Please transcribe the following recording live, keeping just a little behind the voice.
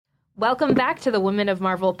Welcome back to the Women of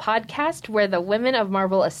Marvel podcast, where the women of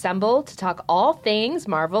Marvel assemble to talk all things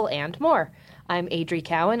Marvel and more. I'm Adri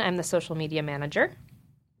Cowan. I'm the social media manager.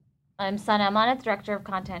 I'm Sana Amanat, Director of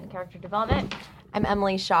Content and Character Development. I'm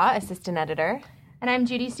Emily Shaw, Assistant Editor. And I'm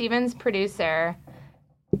Judy Stevens, Producer.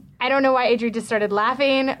 I don't know why Adri just started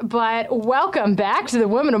laughing, but welcome back to the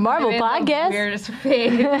Women of Marvel podcast. Weirdest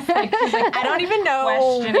face. I don't even know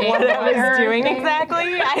what I was doing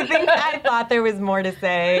exactly. I think I thought there was more to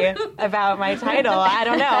say about my title. I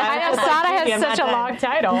don't know. I know Sana has such a long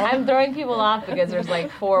title. I'm throwing people off because there's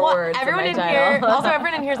like four words in my title.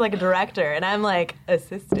 Everyone in here is like a director, and I'm like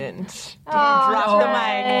assistant. Drop the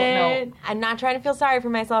mic. No. I'm not trying to feel sorry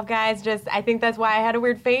for myself, guys. Just I think that's why I had a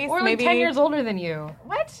weird face. We're maybe like 10 years older than you.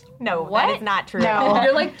 What? No, that is not true. No.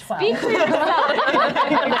 You're like 12. Speak for yourself.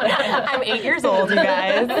 I'm 8 years old, you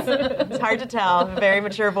guys. It's hard to tell. A very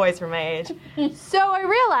mature voice for my age. So I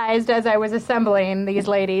realized as I was assembling these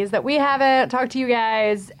ladies that we haven't talked to you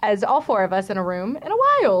guys, as all four of us in a room, in a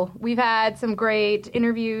while. We've had some great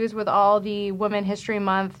interviews with all the Women History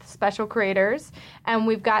Month special creators, and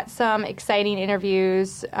we've got some exciting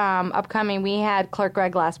interviews upcoming. We had Clark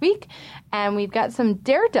Gregg last week, and we've got some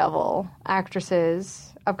Daredevil actresses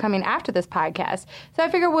upcoming after this podcast. So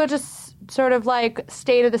I figure we'll just sort of like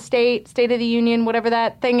State of the State, State of the Union, whatever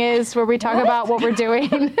that thing is, where we talk about what we're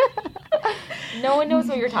doing. No one knows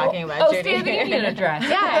what you're talking about, Judy. State of the Union address.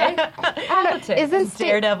 Yeah. Politics.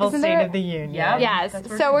 Daredevil State of the Union. Yeah. Yes.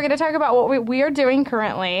 So we're going to talk about what we are doing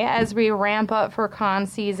currently as we ramp up for con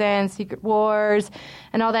season, Secret Wars,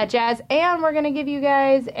 and all that jazz. And we're going to give you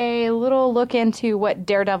guys a little look into what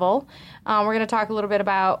Daredevil. We're going to talk a little bit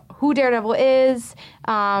about who Daredevil is,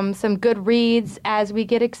 some good reads as we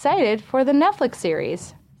get excited for the Netflix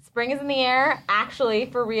series. Spring is in the air, actually,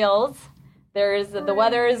 for reals. The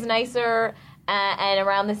weather is nicer, and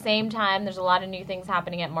around the same time, there's a lot of new things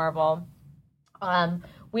happening at Marvel.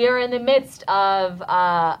 We are in the midst of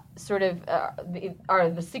the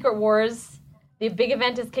Secret Wars. The big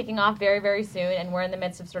event is kicking off very, very soon, and we're in the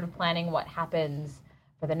midst of sort of planning what happens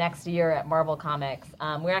for the next year at Marvel Comics.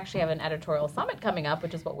 We actually have an editorial summit coming up,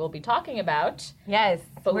 which is what we'll be talking about. Yes.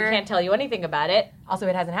 But we can't tell you anything about it. Also,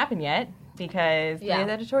 it hasn't happened yet because the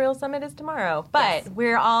editorial summit is tomorrow. But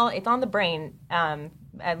it's on the brain,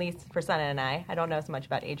 at least for Sana and I. I don't know so much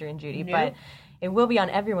about Adrian and Judy, but it will be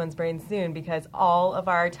on everyone's brain soon because all of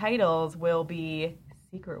our titles will be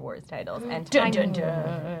Secret Wars titles.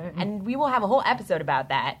 And we will have a whole episode about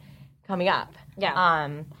that coming up. Yeah.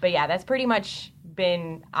 But yeah, that's pretty much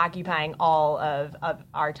been occupying all of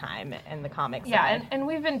our time in the comics. Yeah, and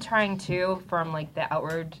we've been trying to, from like the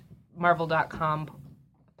outward Marvel.com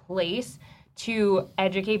place, to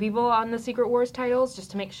educate people on the Secret Wars titles,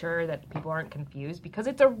 just to make sure that people aren't confused, because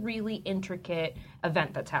it's a really intricate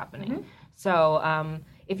event that's happening. Mm-hmm. So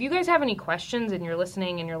if you guys have any questions and you're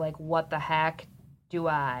listening and you're like, what the heck do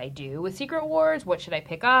I do with Secret Wars? What should I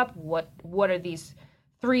pick up? What are these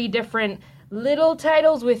 3 different little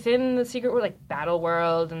titles within the Secret World, like Battle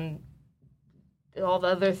World and all the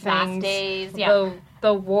other things. Last Days, yeah.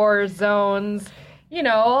 The war zones,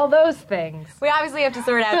 all those things. We obviously have to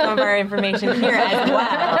sort out some of our information here as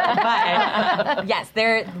well. But yes,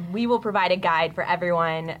 we will provide a guide for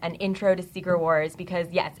everyone, an intro to Secret Wars, because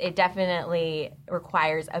yes, it definitely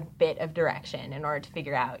requires a bit of direction in order to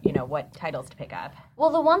figure out, what titles to pick up.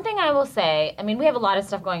 Well, the one thing I will say, we have a lot of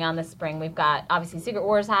stuff going on this spring. We've got, obviously, Secret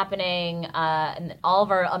Wars happening, and all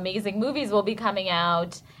of our amazing movies will be coming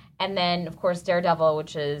out. And then, of course, Daredevil,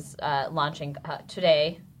 which is launching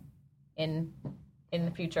today in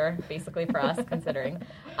the future, basically, for us, considering.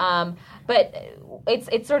 But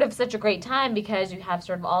it's sort of such a great time because you have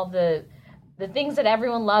sort of all the things that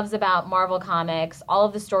everyone loves about Marvel Comics, all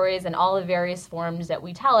of the stories and all the various forms that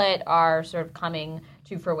we tell it are sort of coming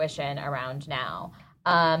to fruition around now.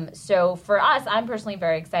 So for us, I'm personally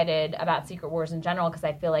very excited about Secret Wars in general because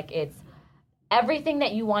I feel like it's everything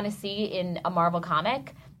that you want to see in a Marvel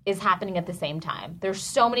comic is happening at the same time. There's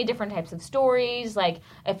so many different types of stories. Like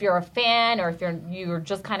if you're a fan or if you're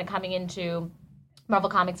just kind of coming into Marvel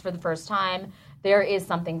Comics for the first time, there is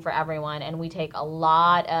something for everyone, and we take a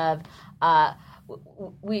lot of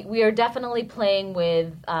we are definitely playing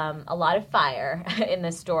with a lot of fire in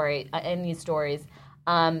this story in these stories.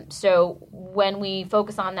 So when we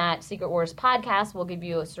focus on that Secret Wars podcast, we'll give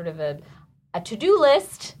you a sort of a to-do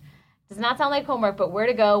list. Does not sound like homework, but where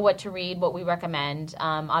to go, what to read, what we recommend.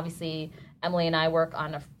 Obviously, Emily and I work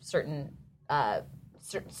on a certain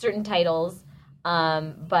titles,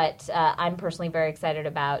 but I'm personally very excited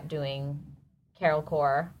about doing Carol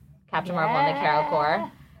Corps, Captain Marvel and the Carol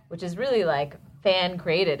Corps, which is really like fan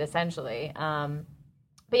created essentially.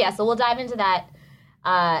 But yeah, so we'll dive into that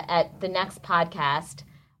at the next podcast.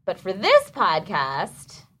 But for this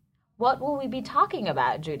podcast, what will we be talking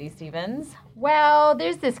about, Judy Stevens? Well,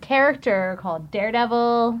 there's this character called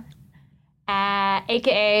Daredevil,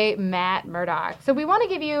 a.k.a. Matt Murdock. So we want to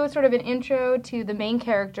give you sort of an intro to the main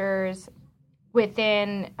characters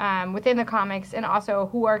within the comics, and also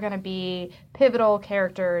who are going to be pivotal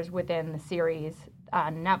characters within the series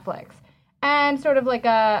on Netflix, and sort of like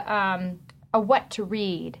a what to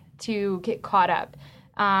read to get caught up.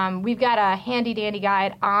 We've got a handy dandy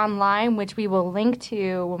guide online, which we will link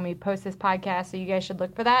to when we post this podcast, so you guys should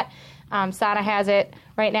look for that. Sana has it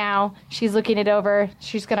right now. She's looking it over.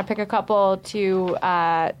 She's going to pick a couple to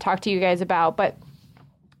talk to you guys about, but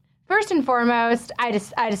first and foremost, I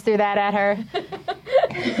just threw that at her.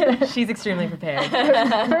 She's extremely prepared.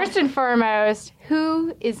 First and foremost,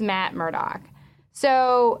 who is Matt Murdock?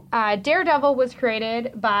 So Daredevil was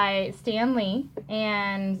created by Stan Lee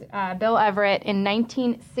and Bill Everett in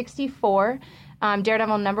 1964.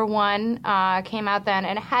 Daredevil #1 came out then,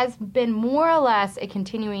 and it has been more or less a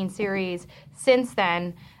continuing series since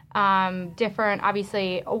then. Different,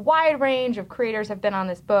 obviously, a wide range of creators have been on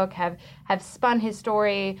this book, have spun his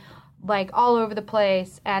story like all over the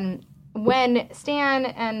place. And when Stan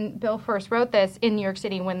and Bill first wrote this in New York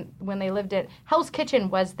City, when they lived at Hell's Kitchen,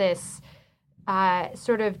 was this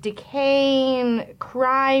sort of decaying,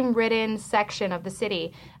 crime-ridden section of the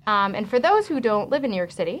city. And for those who don't live in New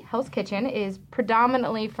York City, Hell's Kitchen is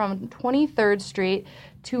predominantly from 23rd Street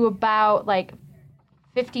to about like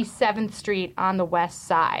 57th Street on the west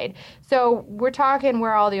side. So we're talking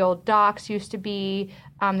where all the old docks used to be.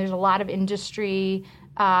 There's a lot of industry.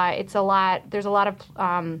 There's a lot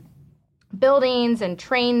of buildings and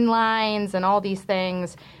train lines and all these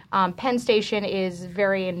things. Penn Station is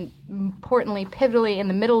very importantly, pivotally in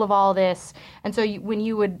the middle of all this. And so when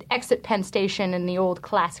you would exit Penn Station in the old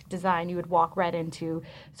classic design, you would walk right into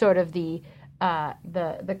sort of the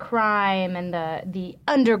crime and the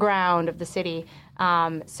underground of the city.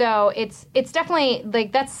 So it's definitely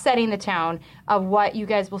like that's setting the tone of what you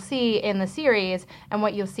guys will see in the series, and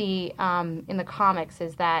what you'll see in the comics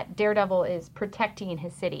is that Daredevil is protecting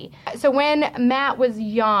his city. So when Matt was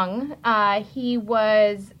young, he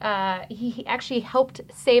actually helped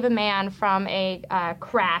save a man from a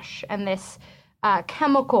crash, and this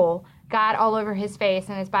chemical got all over his face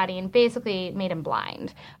and his body and basically made him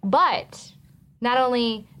blind. But not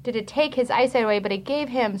only did it take his eyesight away, but it gave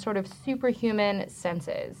him sort of superhuman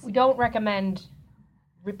senses. We don't recommend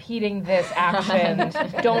repeating this action.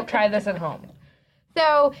 Don't try this at home.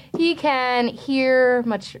 So he can hear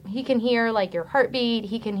like your heartbeat.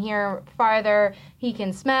 He can hear farther. He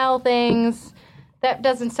can smell things. That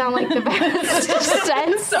doesn't sound like the best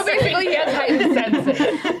sense. So basically he has heightened senses.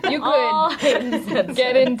 You could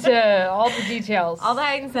get into all the details. All the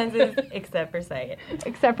heightened senses except for sight.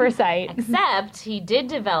 Except he did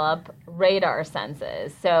develop radar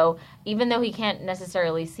senses. So even though he can't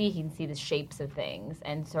necessarily see, he can see the shapes of things.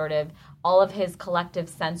 And sort of all of his collective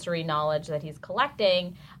sensory knowledge that he's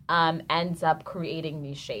collecting ends up creating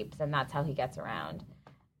these shapes. And that's how he gets around.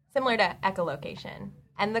 Similar to echolocation.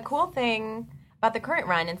 And the cool thing about the current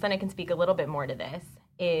run, and Senna can speak a little bit more to this,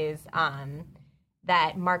 is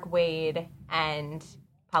that Mark Waid and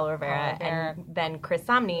Paulo Rivera and then Chris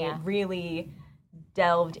Samnee really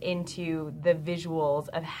delved into the visuals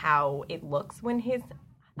of how it looks when his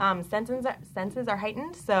senses are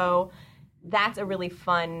heightened. So that's a really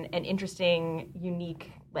fun and interesting,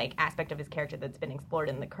 unique aspect of his character that's been explored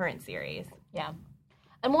in the current series. Yeah.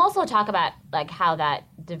 And we'll also talk about how that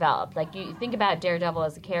developed. You think about Daredevil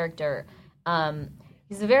as a character.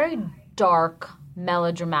 He's a very dark,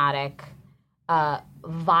 melodramatic,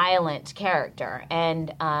 violent character.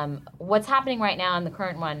 And what's happening right now in the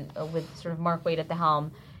current one with sort of Mark Waid at the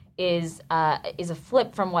helm is a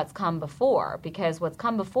flip from what's come before. Because what's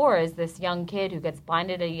come before is this young kid who gets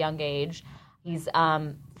blinded at a young age. He's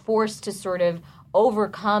forced to sort of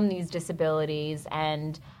overcome these disabilities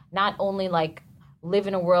and not only live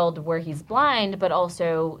in a world where he's blind, but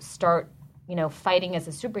also start, fighting as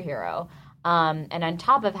a superhero. And on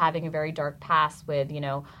top of having a very dark past with,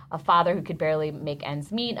 a father who could barely make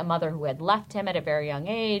ends meet, a mother who had left him at a very young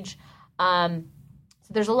age. So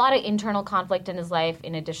there's a lot of internal conflict in his life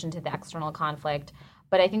in addition to the external conflict.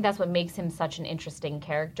 But I think that's what makes him such an interesting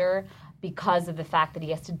character, because of the fact that he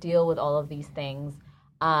has to deal with all of these things.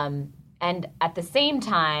 And at the same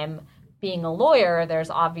time, being a lawyer, there's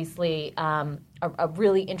obviously a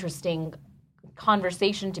really interesting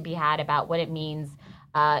conversation to be had about what it means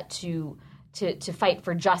to to fight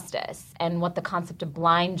for justice and what the concept of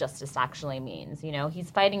blind justice actually means. You know,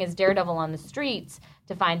 he's fighting as Daredevil on the streets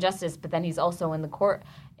to find justice, but then he's also in the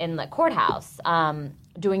courthouse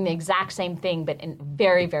doing the exact same thing, but in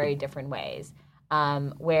very, very different ways.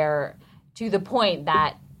 Where to the point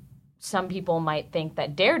that some people might think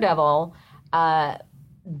that Daredevil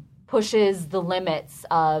pushes the limits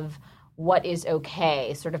of what is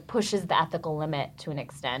okay, sort of pushes the ethical limit to an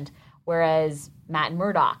extent, whereas Matt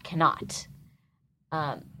Murdock cannot.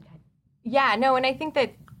 Yeah, no, and I think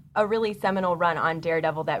that a really seminal run on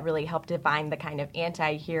Daredevil that really helped define the kind of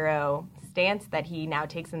anti-hero stance that he now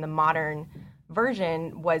takes in the modern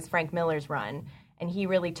version was Frank Miller's run. And he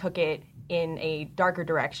really took it in a darker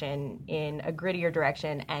direction, in a grittier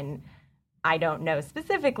direction, and I don't know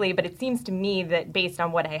specifically, but it seems to me that based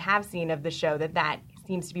on what I have seen of the show, that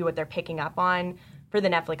seems to be what they're picking up on for the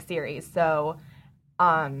Netflix series.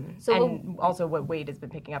 And also what Wade has been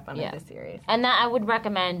picking up on in this series. And that I would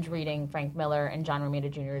recommend reading Frank Miller and John Romita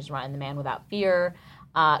Jr.'s run, The Man Without Fear.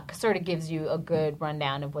 Sort of gives you a good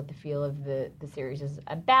rundown of what the feel of the series is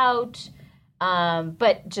about.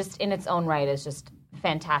 But just in its own right is just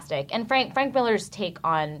fantastic. And Frank Miller's take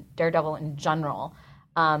on Daredevil in general,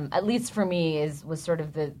 at least for me, was sort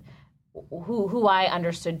of the who I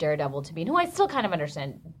understood Daredevil to be, and who I still kind of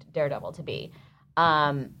understand Daredevil to be.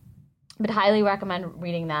 But highly recommend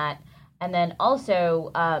reading that. And then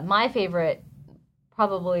also, my favorite,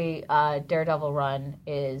 probably Daredevil run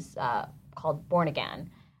is called Born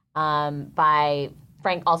Again, by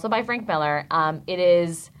Frank Miller. It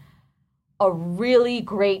is a really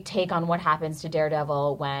great take on what happens to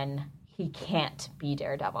Daredevil when he can't be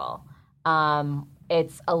Daredevil.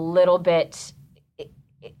 It's a little bit,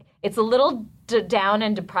 it's a little down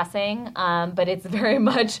and depressing, but it's very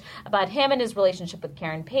much about him and his relationship with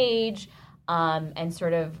Karen Page, and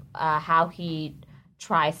sort of how he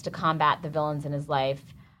tries to combat the villains in his life.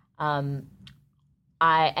 And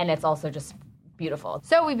it's also just beautiful.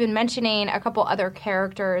 So we've been mentioning a couple other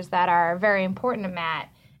characters that are very important to Matt,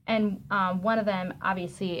 and one of them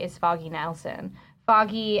obviously is Foggy Nelson.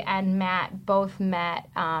 Foggy and Matt both met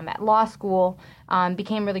at law school,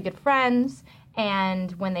 became really good friends,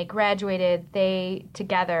 and when they graduated, they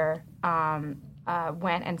together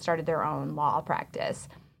went and started their own law practice.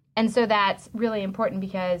 And so that's really important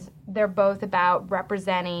because they're both about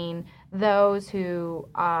representing those who,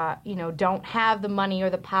 don't have the money or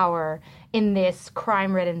the power in this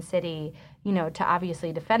crime-ridden city, to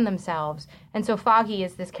obviously defend themselves. And so Foggy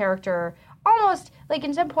is this character, almost like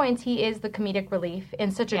in some points he is the comedic relief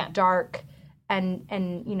in such a dark and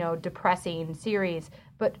depressing series.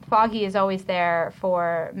 But Foggy is always there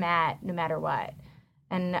for Matt no matter what.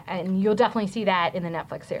 And you'll definitely see that in the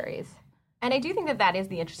Netflix series. And I do think that is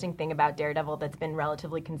the interesting thing about Daredevil that's been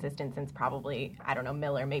relatively consistent since probably,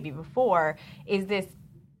 Miller, maybe before, is this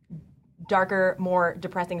darker, more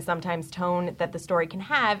depressing sometimes tone that the story can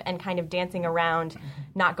have, and kind of dancing around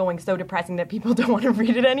not going so depressing that people don't want to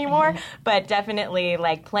read it anymore, but definitely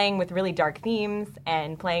like playing with really dark themes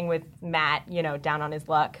and playing with Matt, down on his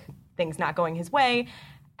luck, things not going his way.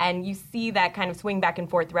 And you see that kind of swing back and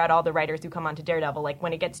forth throughout all the writers who come onto Daredevil. Like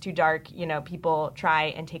when it gets too dark, people try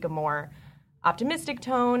and take a more optimistic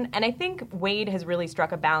tone, and I think Wade has really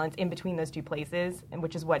struck a balance in between those two places, and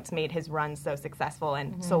which is what's made his run so successful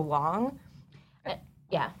and so long.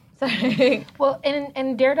 Sorry. Well,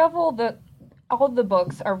 in Daredevil, all the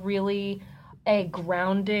books are really a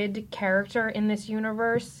grounded character in this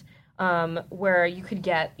universe, where you could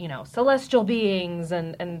get celestial beings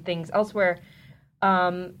and things elsewhere.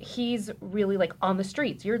 He's really like on the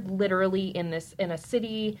streets. You're literally in a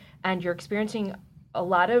city, and you're experiencing a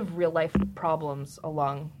lot of real life problems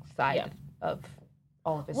alongside of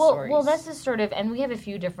all of his stories. Well, this is sort of, and we have a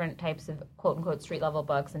few different types of quote unquote street level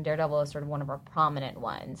books, and Daredevil is sort of one of our prominent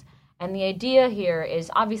ones. And the idea here is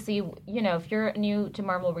obviously, if you're a new to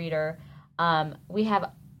Marvel reader, we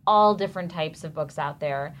have all different types of books out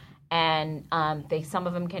there, and some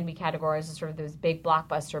of them can be categorized as sort of those big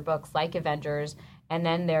blockbuster books like Avengers, and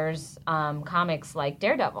then there's comics like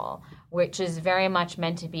Daredevil, which is very much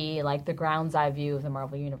meant to be like the ground's eye view of the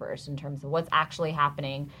Marvel Universe in terms of what's actually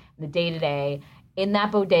happening in the day-to-day in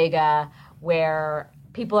that bodega where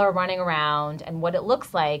people are running around and what it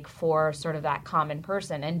looks like for sort of that common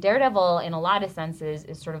person. And Daredevil, in a lot of senses,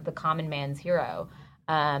 is sort of the common man's hero.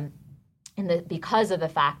 Because of the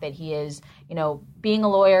fact that he is, being a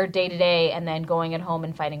lawyer day to day and then going at home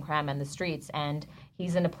and fighting crime on the streets. And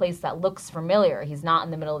he's in a place that looks familiar. He's not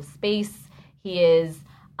in the middle of space. He is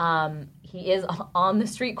He is on the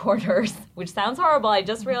street corners, which sounds horrible. I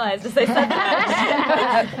just realized as I said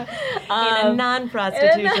that. In a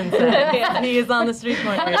non-prostitution sense, he is on the street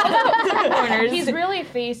corners. He's really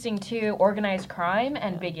facing too organized crime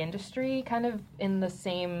and big industry, kind of in the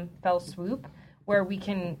same fell swoop, where we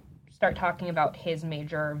can start talking about his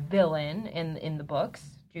major villain in the books,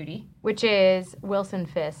 Judy, which is Wilson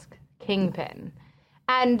Fisk, Kingpin.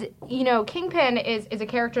 And, you know, Kingpin is a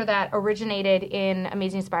character that originated in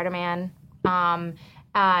Amazing Spider-Man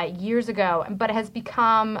years ago, but has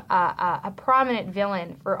become a prominent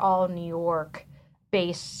villain for all New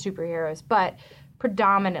York-based superheroes, but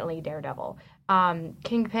predominantly Daredevil.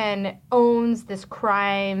 Kingpin owns this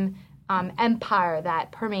crime empire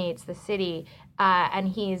that permeates the city, and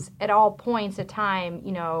he's, at all points of time,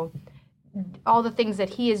 you know, all the things that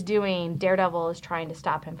he is doing, Daredevil is trying to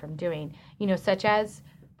stop him from doing, you know, such as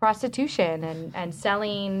prostitution and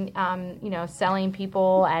selling, selling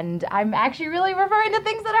people. And I'm actually really referring to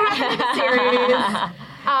things that are happening in the series.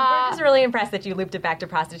 We're just really impressed that you looped it back to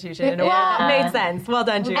prostitution in a way that made sense. Well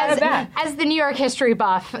done, Judy. As the New York history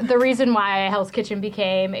buff, the reason why Hell's Kitchen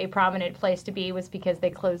became a prominent place to be was because they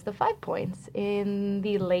closed the 5 Points in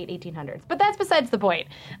the late 1800s. But that's besides the point.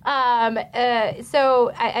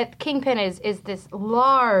 Kingpin is this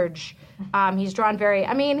large. He's drawn very.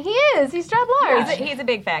 I mean, he's drawn large. He's a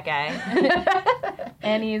big fat guy,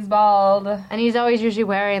 and he's bald, and he's always usually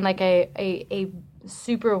wearing like a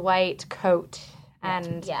super white coat.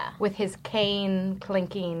 And with his cane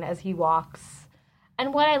clinking as he walks.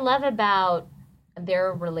 And what I love about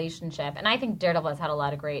their relationship, and I think Daredevil has had a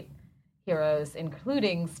lot of great heroes,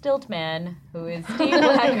 including Stiltman, who is Steve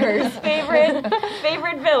Wagner's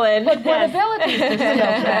favorite villain. But what abilities does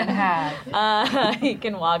Stiltman have? He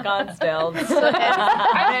can walk on stilts.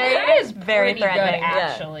 That is very threatening. Good,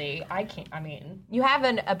 actually. You have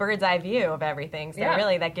a bird's eye view of everything, so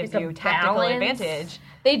really that gives you tactical advantage.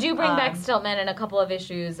 They do bring back Stiltman in a couple of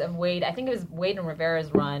issues of Wade. I think it was Wade and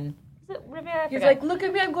Rivera's run. Was it Rivera? He's like, look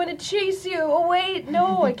at me, I'm going to chase you. Oh, wait,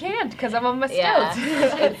 no, I can't because I'm on my stilts.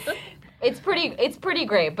 It's pretty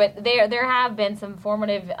great, but there have been some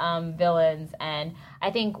formative villains, and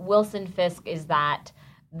I think Wilson Fisk is that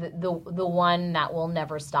the one that will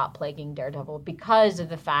never stop plaguing Daredevil because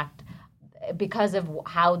of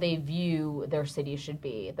how they view their city should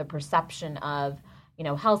be, the perception of, you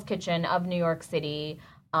know, Hell's Kitchen, of New York City,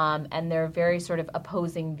 and their very sort of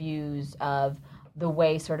opposing views of the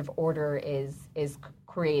way sort of order is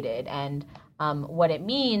created and what it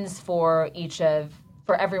means for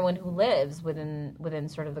everyone who lives within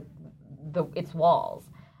sort of its walls.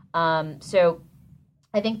 So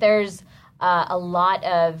I think there's a lot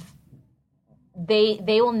of they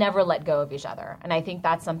will never let go of each other, and I think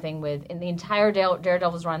that's something in the entire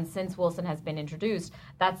Daredevil's run since Wilson has been introduced.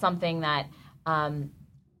 That's something that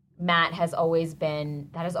Matt has always been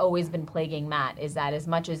plaguing Matt, is that as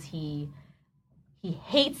much as he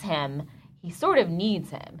hates him, he sort of needs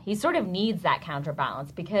him. He sort of needs that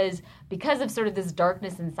counterbalance because of sort of this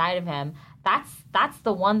darkness inside of him. That's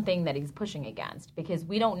the one thing that he's pushing against, because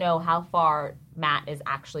we don't know how far Matt is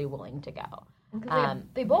actually willing to go.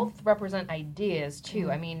 They both represent ideas too.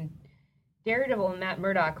 I mean, Daredevil and Matt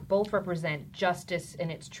Murdock both represent justice in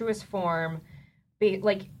its truest form,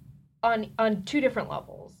 like on two different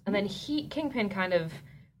levels. And then Kingpin kind of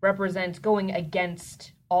represents going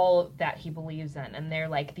against all that he believes in, and they're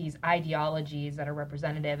like these ideologies that are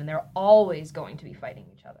representative, and they're always going to be fighting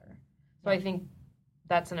each other. So I think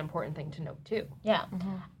that's an important thing to note too. Yeah.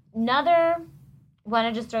 Another, want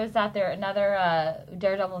to just throw this out there, another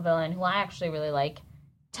Daredevil villain who I actually really like,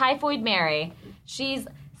 Typhoid Mary. She's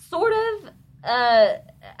sort of,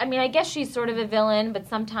 I guess she's sort of a villain, but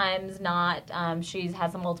sometimes not. She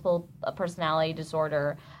has a multiple personality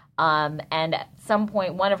disorder. And at some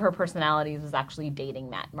point, one of her personalities was actually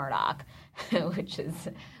dating Matt Murdock, which is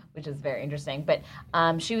very interesting. But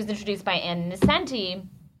she was introduced by Ann Nesenti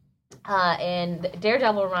in the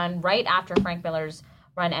Daredevil run right after Frank Miller's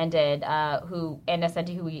run ended. Ann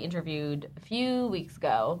Nesenti, who we interviewed a few weeks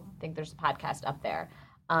ago. I think there's a podcast up there.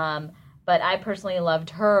 But I personally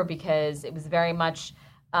loved her because it was very much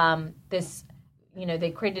this. You know,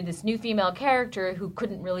 they created this new female character who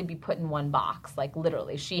couldn't really be put in one box. Like,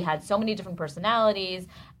 literally. She had so many different personalities,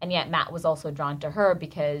 and yet Matt was also drawn to her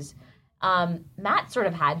because Matt sort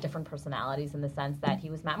of had different personalities in the sense that he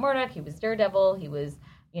was Matt Murdock, he was Daredevil, he was,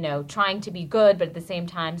 you know, trying to be good, but at the same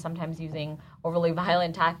time sometimes using overly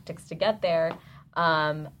violent tactics to get there.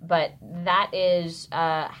 But that is,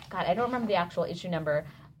 God, I don't remember the actual issue number,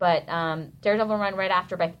 but Daredevil run right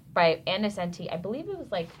after by Ann Nesenti, I believe it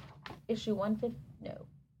was like issue 150, no,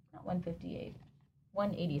 not 158,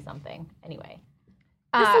 180 something. Anyway,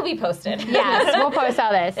 This will be posted. Yes, we'll post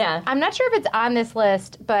all this. Yeah. I'm not sure if it's on this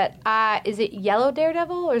list, but is it Yellow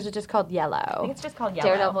Daredevil or is it just called Yellow? I think it's just called Yellow.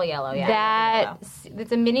 Daredevil Yellow, yeah.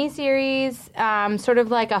 It's a mini-series, sort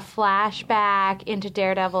of like a flashback into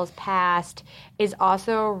Daredevil's past, is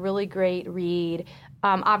also a really great read.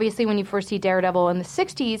 Obviously, when you first see Daredevil in the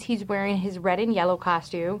 60s, he's wearing his red and yellow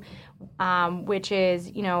costume, which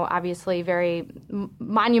is, obviously very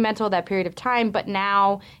monumental at that period of time. But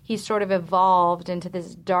now he's sort of evolved into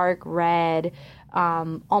this dark red,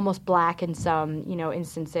 almost black in some,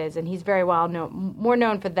 instances. And he's very well known, more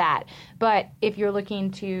known for that. But if you're looking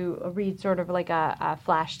to read sort of like a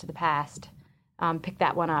flash to the past, pick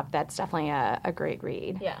that one up. That's definitely a great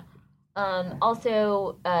read. Yeah.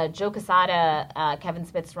 Also, Joe Quesada, Kevin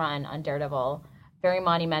Smith's run on Daredevil, very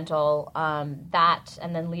monumental. That,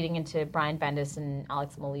 and then leading into Brian Bendis and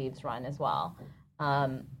Alex Maleev's run as well.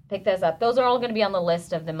 Pick those up. Those are all going to be on the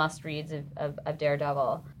list of the must-reads of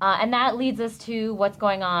Daredevil. And that leads us to what's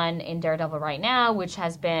going on in Daredevil right now, which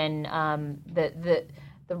has been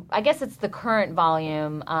I guess it's the current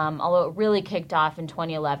volume, although it really kicked off in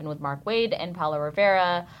 2011 with Mark Waid and Paulo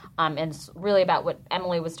Rivera, and it's really about what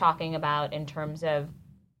Emily was talking about in terms of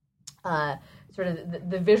sort of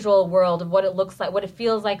the visual world of what it looks like, what it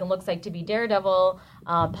feels like and looks like to be Daredevil.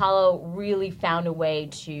 Paulo really found a way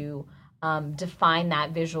to define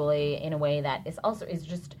that visually in a way that is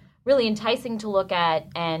just really enticing to look at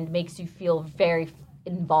and makes you feel very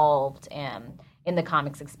involved in the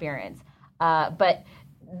comics experience. But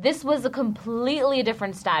this was a completely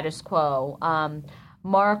different status quo.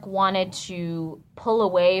 Mark wanted to pull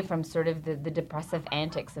away from sort of the depressive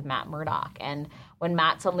antics of Matt Murdock. And when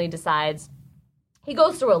Matt suddenly decides, he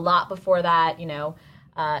goes through a lot before that,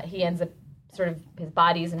 he ends up sort of, his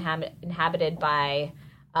body's inhabited by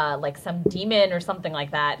like some demon or something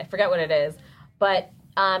like that. I forget what it is. But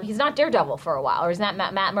he's not Daredevil for a while, or he's not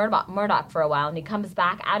Matt Murdock for a while, and he comes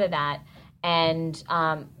back out of that. And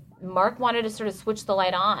Mark wanted to sort of switch the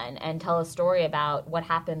light on and tell a story about what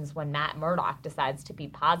happens when Matt Murdock decides to be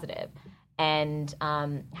positive, and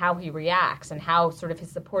how he reacts and how sort of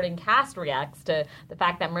his supporting cast reacts to the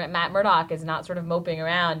fact that Matt Murdock is not sort of moping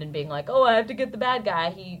around and being like, oh, I have to get the bad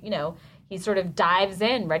guy. He sort of dives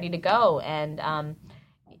in ready to go. And,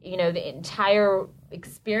 the entire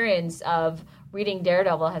experience of reading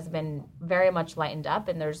Daredevil has been very much lightened up,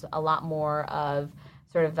 and there's a lot more of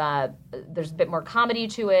sort of, there's a bit more comedy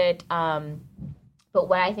to it. But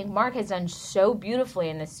what I think Mark has done so beautifully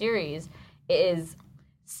in this series is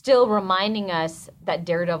still reminding us that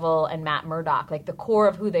Daredevil and Matt Murdock, like the core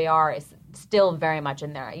of who they are, is still very much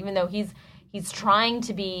in there. Even though he's trying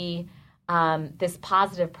to be this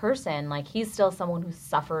positive person, like he's still someone who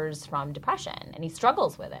suffers from depression and he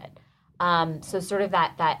struggles with it. So sort of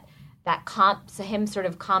so him sort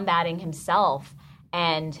of combating himself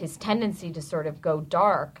and his tendency to sort of go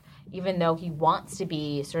dark, even though he wants to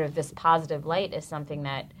be sort of this positive light, is something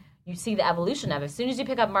that you see the evolution of. As soon as you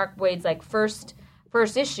pick up Mark Waid's like first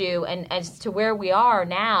issue, and as to where we are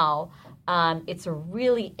now, it's a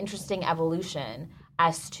really interesting evolution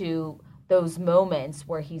as to those moments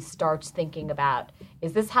where he starts thinking about,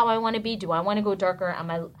 is this how I want to be? Do I want to go darker?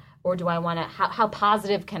 Or do I want to? How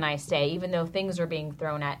positive can I stay, even though things are being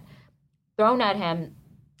thrown at him?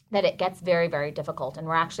 That it gets very, very difficult, and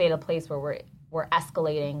we're actually at a place where we're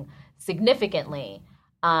escalating significantly.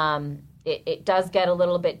 It does get a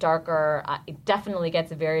little bit darker. It definitely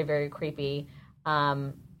gets very, very creepy,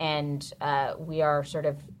 and we are sort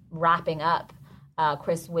of wrapping up Mark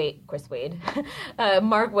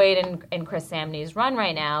Waid and Chris Samnee's run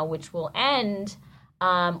right now, which will end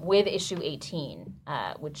with issue 18,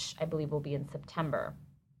 which I believe will be in September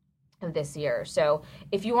of this year. So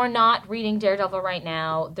if you are not reading Daredevil right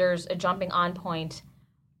now, there's a jumping on point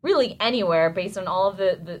really anywhere based on all of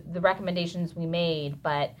the recommendations we made.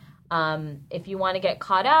 But if you want to get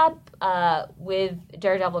caught up with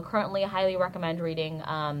Daredevil currently, I highly recommend reading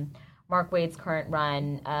Mark Waid's current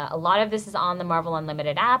run. A lot of this is on the Marvel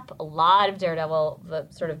Unlimited app. A lot of Daredevil,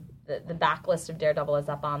 the backlist of Daredevil is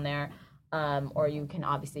up on there. Or you can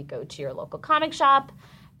obviously go to your local comic shop,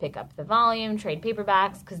 pick up the volume, trade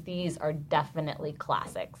paperbacks, because these are definitely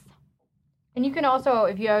classics. And you can also,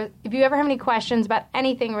 if you ever have any questions about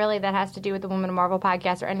anything really that has to do with the Women of Marvel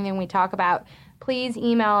podcast or anything we talk about, please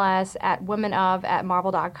email us at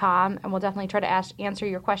womenof@marvel.com, and we'll definitely try to answer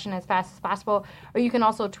your question as fast as possible. Or you can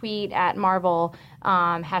also tweet at Marvel,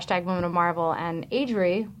 hashtag Women of Marvel, and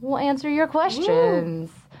Adri will answer your questions.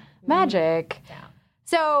 Woo. Magic. Yeah.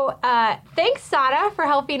 So thanks, Sada, for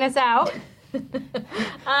helping us out.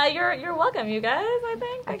 You're welcome, you guys.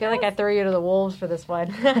 I feel like I threw you to the wolves for this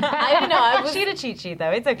one. I know. She had a cheat sheet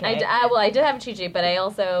though. It's okay. I did have a cheat sheet, but I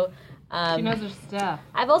also. She knows her stuff.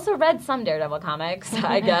 I've also read some Daredevil comics,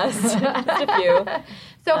 I guess. Just a few.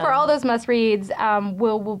 So for all those must-reads,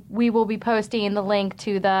 we will be posting the link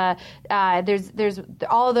to the there's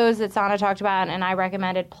all of those that Sana talked about and I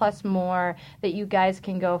recommended, plus more that you guys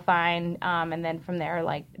can go find, and then from there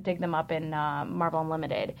dig them up in Marvel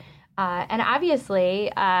Unlimited. And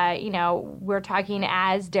obviously, we're talking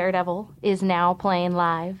as Daredevil is now playing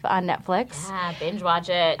live on Netflix. Yeah, binge watch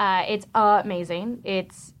it. It's amazing.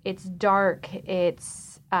 It's dark.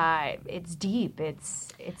 It's deep.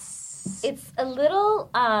 It's a little.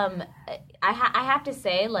 I have to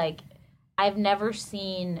say, I've never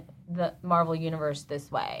seen the Marvel universe this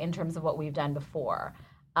way in terms of what we've done before.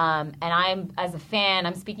 And I'm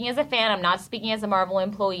speaking as a fan. I'm not speaking as a Marvel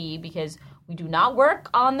employee because we do not work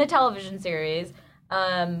on the television series.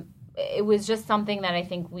 It was just something that I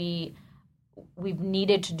think we've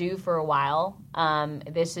needed to do for a while.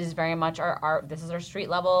 This is very much our street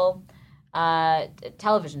level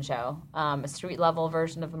television show, a street level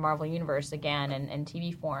version of the Marvel universe again in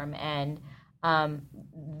TV form, and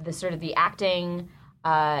the sort of the acting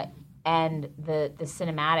and the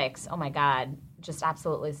cinematics. Oh my God, just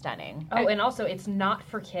absolutely stunning. Oh, and also it's not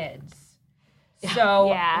for kids.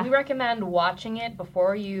 So we recommend watching it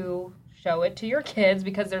before you show it to your kids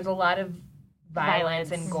because there's a lot of violence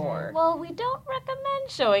and gore. Well, we don't recommend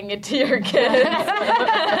showing it to your kids. There's,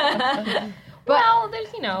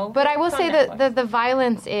 But I will say that the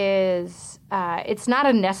violence is, it's not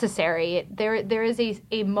unnecessary. There is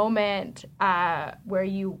a moment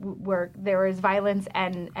where there is violence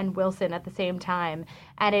and Wilson at the same time,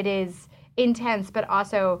 and it is intense, but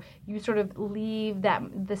also you sort of leave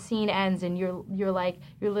the scene ends and you're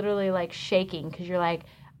literally shaking because you're like,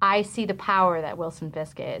 I see the power that Wilson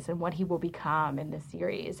Fisk is and what he will become in this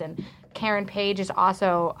series. And Karen Page is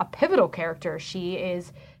also a pivotal character. She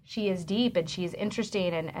is deep and she's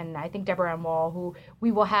interesting, and I think Deborah Ann Wall, who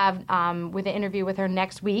we will have with an interview with her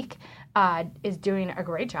next week, is doing a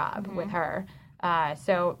great job with her.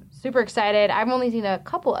 So super excited. I've only seen a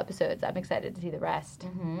couple episodes. I'm excited to see the rest.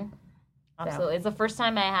 Mm-hmm. Absolutely. It's the first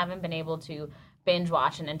time I haven't been able to binge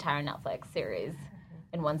watch an entire Netflix series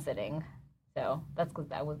in one sitting. So that's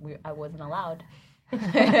because I wasn't allowed.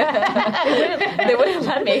 They wouldn't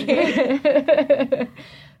let me.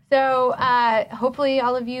 So hopefully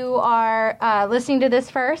all of you are listening to this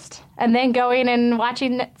first and then going and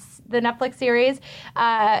watching the Netflix series.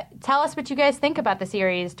 Tell us what you guys think about the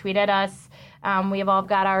series. Tweet at us. We have all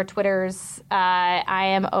got our Twitters. I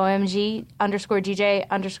am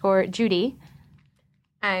OMG_DJ_Judy.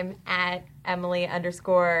 I'm at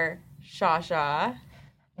Emily_Shawshaw.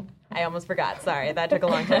 I almost forgot. Sorry, that took a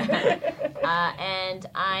long time. And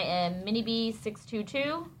I am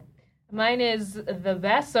MinnieB622. Mine is the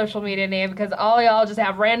best social media name because all y'all just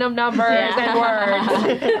have random numbers and words.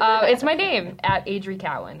 It's my name, at Adri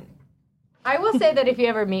Cowan. I will say that if you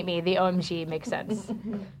ever meet me, the OMG makes sense.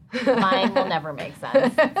 Mine will never make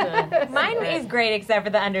sense. Mine is great except for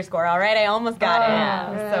the underscore, all right? I almost got it. I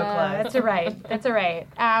was so close. That's all right.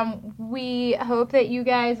 We hope that you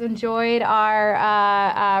guys enjoyed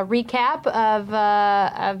our recap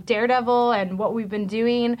of Daredevil and what we've been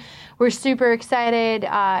doing. We're super excited.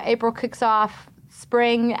 April kicks off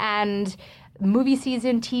spring and movie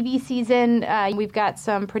season, TV season. We've got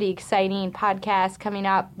some pretty exciting podcasts coming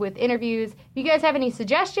up with interviews. If you guys have any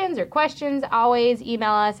suggestions or questions, always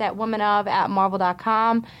email us at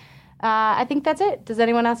womanof@marvel.com. I think that's it. Does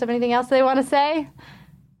anyone else have anything else they want to say?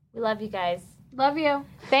 We love you guys. Love you.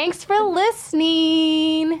 Thanks for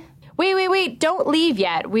listening. Wait. Don't leave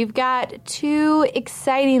yet. We've got two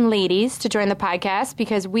exciting ladies to join the podcast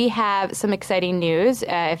because we have some exciting news,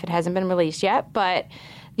 if it hasn't been released yet, but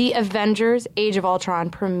the Avengers Age of Ultron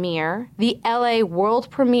premiere, the LA world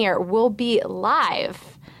premiere, will be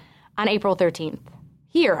live on April 13th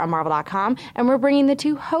here on Marvel.com, and we're bringing the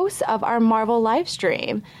two hosts of our Marvel live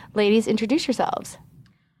stream. Ladies, introduce yourselves.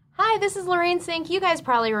 Hi, this is Lorraine Cink. You guys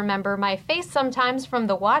probably remember my face sometimes from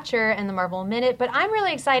The Watcher and the Marvel Minute, but I'm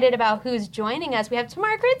really excited about who's joining us. We have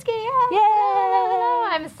Tamara Krinsky. Yay!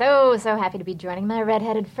 I'm so happy to be joining my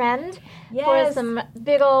redheaded friend for some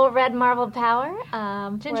big old red Marvel power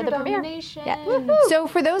for the premiere. Yeah. So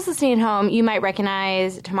for those listening at home, you might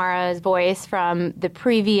recognize Tamara's voice from the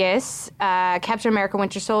previous Captain America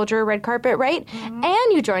Winter Soldier red carpet, right? Mm-hmm.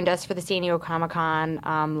 And you joined us for the San Diego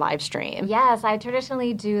Comic-Con live stream. Yes, I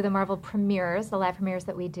traditionally do the Marvel premieres, the live premieres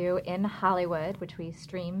that we do in Hollywood, which we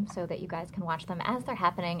stream so that you guys can watch them as they're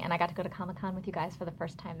happening. And I got to go to Comic-Con with you guys for the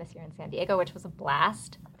first time this year in San Diego, which was a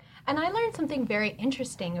blast. And I learned something very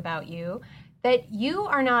interesting about you, that you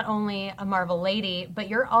are not only a Marvel lady, but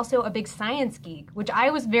you're also a big science geek, which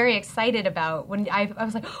I was very excited about when I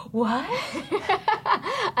was like, what?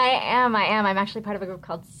 I am. I'm actually part of a group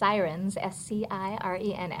called Sirens,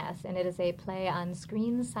 Sirens, and it is a play on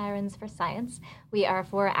screen Sirens for Science. We are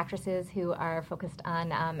 4 actresses who are focused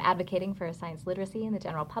on advocating for science literacy in the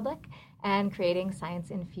general public and creating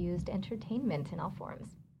science-infused entertainment in all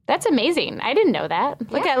forms. That's amazing. I didn't know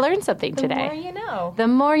that. Look, I learned something today. The more you know. The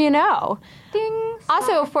more you know. Ding.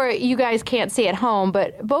 Also, for you guys can't see at home,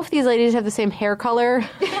 but both these ladies have the same hair color.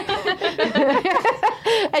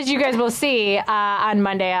 As you guys will see on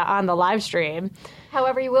Monday on the live stream.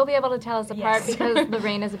 However, you will be able to tell us apart because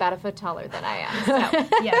Lorraine is about a foot taller than I am. So.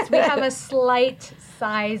 Yes, we have a slight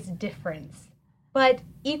size difference, but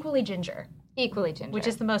equally ginger. Equally ginger. Which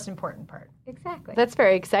is the most important part. Exactly. That's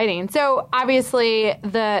very exciting. So obviously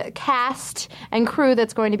the cast and crew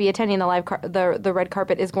that's going to be attending the live the red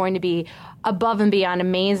carpet is going to be above and beyond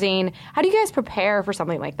amazing. How do you guys prepare for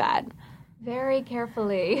something like that? Very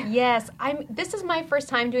carefully. Yes, this is my first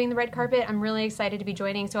time doing the red carpet. I'm really excited to be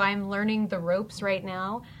joining, so I'm learning the ropes right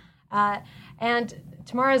now. And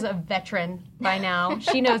Tamara's a veteran by now.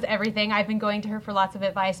 She knows everything. I've been going to her for lots of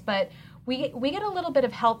advice, but we get a little bit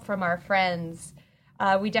of help from our friends.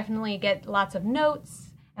 We definitely get lots of notes,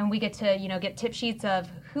 and we get to get tip sheets of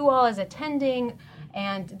who all is attending,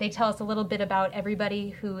 and they tell us a little bit about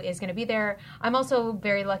everybody who is going to be there. I'm also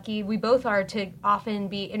very lucky. We both are to often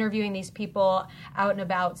be interviewing these people out and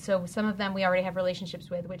about, so some of them we already have relationships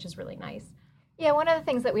with, which is really nice. Yeah, one of the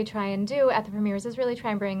things that we try and do at the premieres is really try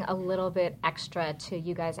and bring a little bit extra to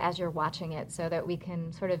you guys as you're watching it so that we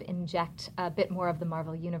can sort of inject a bit more of the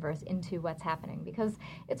Marvel universe into what's happening. Because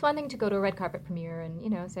it's one thing to go to a red carpet premiere and,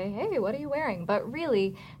 say, hey, what are you wearing? But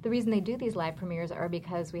really, the reason they do these live premieres are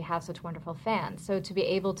because we have such wonderful fans. So to be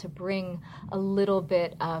able to bring a little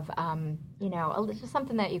bit of,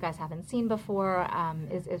 something that you guys haven't seen before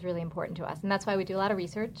is really important to us. And that's why we do a lot of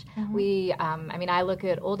research. Mm-hmm. I look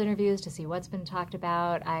at old interviews to see what's been talked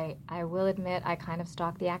about. I will admit I kind of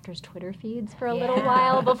stalk the actors' Twitter feeds for a little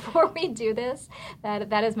while before we do this.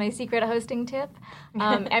 That is my secret hosting tip.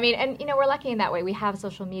 We're lucky in that way. We have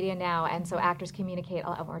social media now, and so actors communicate a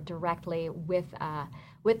lot more directly with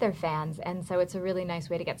their fans, and so it's a really nice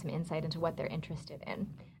way to get some insight into what they're interested in.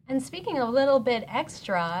 And speaking a little bit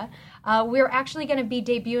extra, we're actually going to be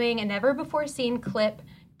debuting a never-before-seen clip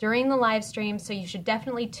during the live stream, so you should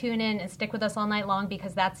definitely tune in and stick with us all night long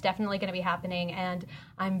because that's definitely going to be happening, and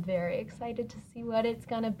I'm very excited to see what it's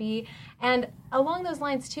going to be. And along those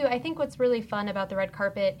lines, too, I think what's really fun about the red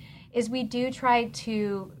carpet is we do try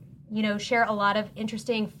to share a lot of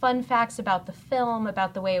interesting fun facts about the film,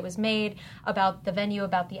 about the way it was made, about the venue,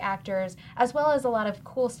 about the actors, as well as a lot of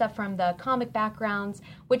cool stuff from the comic backgrounds,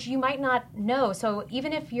 which you might not know. So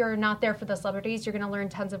even if you're not there for the celebrities, you're going to learn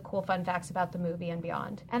tons of cool fun facts about the movie and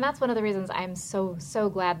beyond. And that's one of the reasons I'm so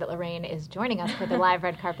glad that Lorraine is joining us for the live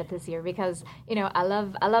red carpet this year because, I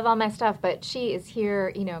love all my stuff, but she is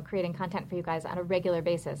here, creating content for you guys on a regular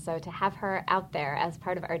basis. So to have her out there as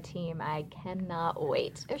part of our team, I cannot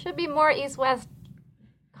wait. There should be more East-West,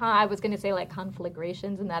 I was going to say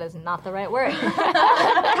conflagrations, and that is not the right word.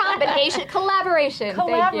 Collaboration.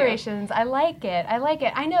 Collaborations. I like it.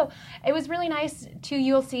 I know. It was really nice, too.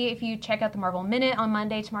 You'll see if you check out the Marvel Minute on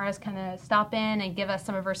Monday. Tamara's going to stop in and give us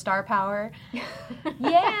some of her star power.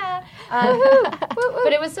 Yeah.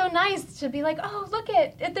 But it was so nice to be like, oh, look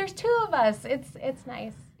there's 2 of us. It's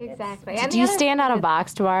nice. Exactly. Do you stand out a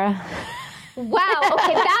box, Tamara? Wow,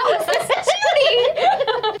 okay, that was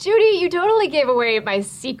Judy! Judy, you totally gave away my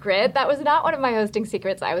secret. That was not one of my hosting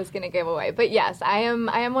secrets I was going to give away. But yes, I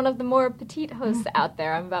am one of the more petite hosts out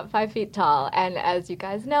there. I'm about 5 feet tall. And as you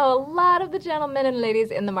guys know, a lot of the gentlemen and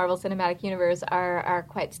ladies in the Marvel Cinematic Universe are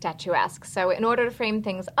quite statuesque. So in order to frame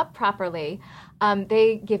things up properly,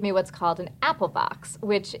 they give me what's called an apple box,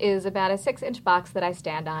 which is about a 6-inch box that I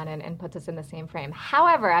stand on and puts us in the same frame.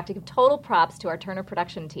 However, I have to give total props to our Turner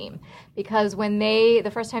production team because when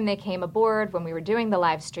the first time they came aboard, when we were doing the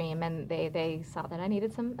live stream and they saw that I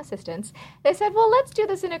needed some assistance, they said, well, let's do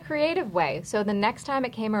this in a creative way. So the next time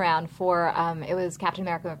it came around for, it was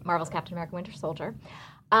Marvel's Captain America Winter Soldier,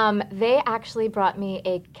 they actually brought me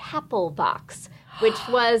a Capel box, which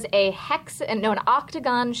was an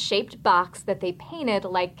octagon-shaped box that they painted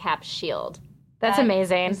like Cap's shield. That's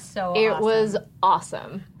amazing. So it awesome. was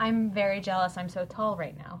awesome. I'm very jealous. I'm so tall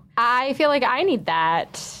right now. I feel like I need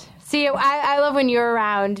that. See, I love when you're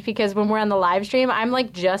around because when we're on the live stream, I'm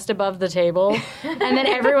just above the table, and then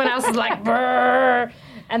everyone else is like, brrr.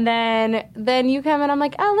 And then you come and I'm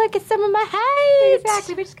like, oh, look, it's some of my height.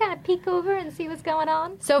 Exactly. We just kind of peek over and see what's going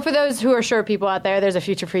on. So for those who are short people out there, there's a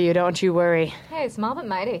future for you. Don't you worry. Hey, small but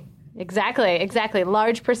mighty. Exactly.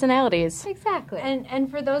 Large personalities. Exactly. And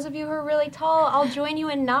for those of you who are really tall, I'll join you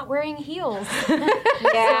in not wearing heels.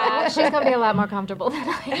 Yeah, she's going to be a lot more comfortable than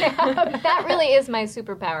I am. That really is my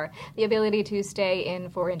superpower, the ability to stay in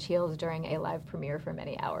 4-inch heels during a live premiere for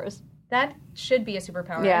many hours. That should be a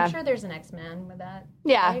superpower. Yeah. I'm sure there's an X-Men with that.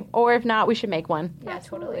 Yeah, right? or if not, we should make one. Yeah,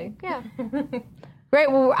 totally. Yeah. Great.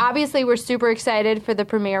 Well, obviously, we're super excited for the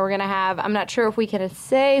premiere we're going to have. I'm not sure if we can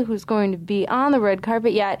say who's going to be on the red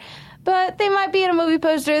carpet yet, but they might be in a movie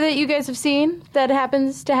poster that you guys have seen that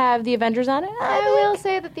happens to have the Avengers on it. I will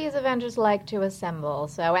say that these Avengers like to assemble.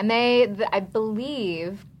 So, and I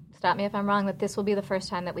believe, stop me if I'm wrong, that this will be the first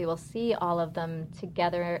time that we will see all of them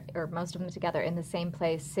together, or most of them together, in the same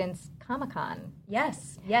place since Comic-Con.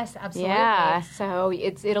 Yes, absolutely. Yeah. So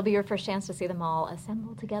it'll be your first chance to see them all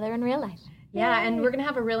assemble together in real life. Yeah, and we're going to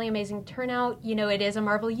have a really amazing turnout. You know, it is a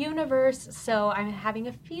Marvel Universe, so I'm having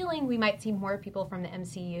a feeling we might see more people from the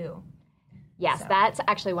MCU. Yes, that's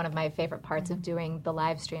actually one of my favorite parts of doing the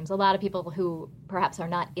live streams. A lot of people who perhaps are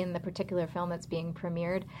not in the particular film that's being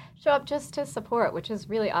premiered show up just to support, which is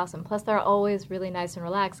really awesome. Plus, they're always really nice and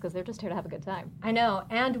relaxed because they're just here to have a good time. I know,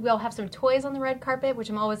 and we'll have some toys on the red carpet, which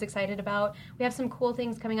I'm always excited about. We have some cool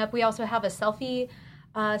things coming up. We also have a selfie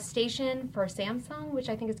station for Samsung, which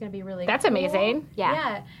I think is going to be really That's cool. amazing.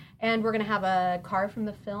 Yeah. And we're going to have a car from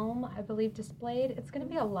the film, I believe, displayed. It's going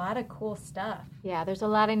to be a lot of cool stuff. Yeah, there's a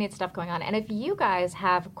lot of neat stuff going on. And if you guys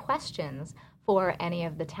have questions for any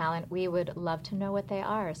of the talent, we would love to know what they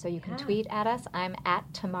are. So you can tweet at us. I'm at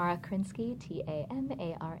Tamara Krinsky,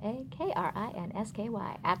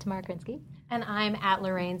 TamaraKrinsky, at Tamara Krinsky. And I'm at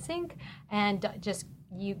Lorraine Cink, and just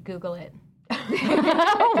you Google it.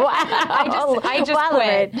 I just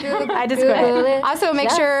quit. Also,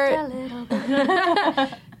 make sure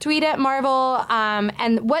tweet at Marvel.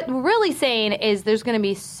 And what we're really saying is there's going to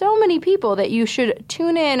be so many people that you should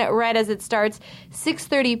tune in right as it starts,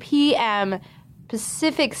 6:30 p.m.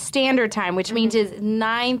 Pacific Standard Time, which means it's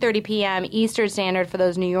 9:30 p.m. Eastern Standard for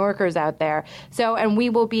those New Yorkers out there. So, and we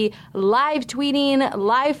will be live tweeting,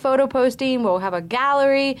 live photo posting. We'll have a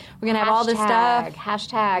gallery. We're going to have all this stuff.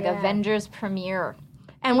 Hashtag Avengers Premiere.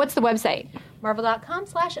 And what's the website?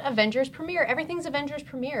 Marvel.com/Avengers Premiere. Everything's Avengers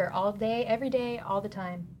Premiere all day, every day, all the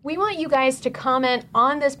time. We want you guys to comment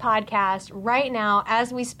on this podcast right now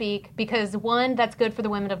as we speak because, one, that's good for the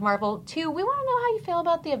women of Marvel. Two, we want to know how you feel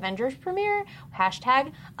about the Avengers Premiere.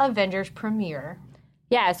 Hashtag Avengers Premiere.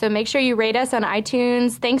 Yeah, so make sure you rate us on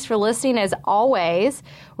iTunes. Thanks for listening, as always.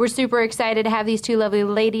 We're super excited to have these two lovely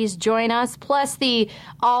ladies join us, plus the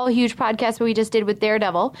all-huge podcast we just did with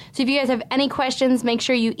Daredevil. So if you guys have any questions, make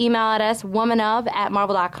sure you email at us,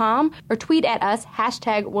 womanof@marvel.com, or tweet at us,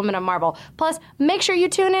 hashtag womanofmarvel. Plus, make sure you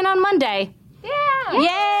tune in on Monday. Yeah!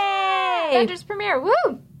 Yay! Avengers Premiere,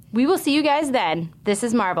 woo! We will see you guys then. This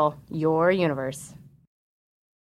is Marvel, your universe.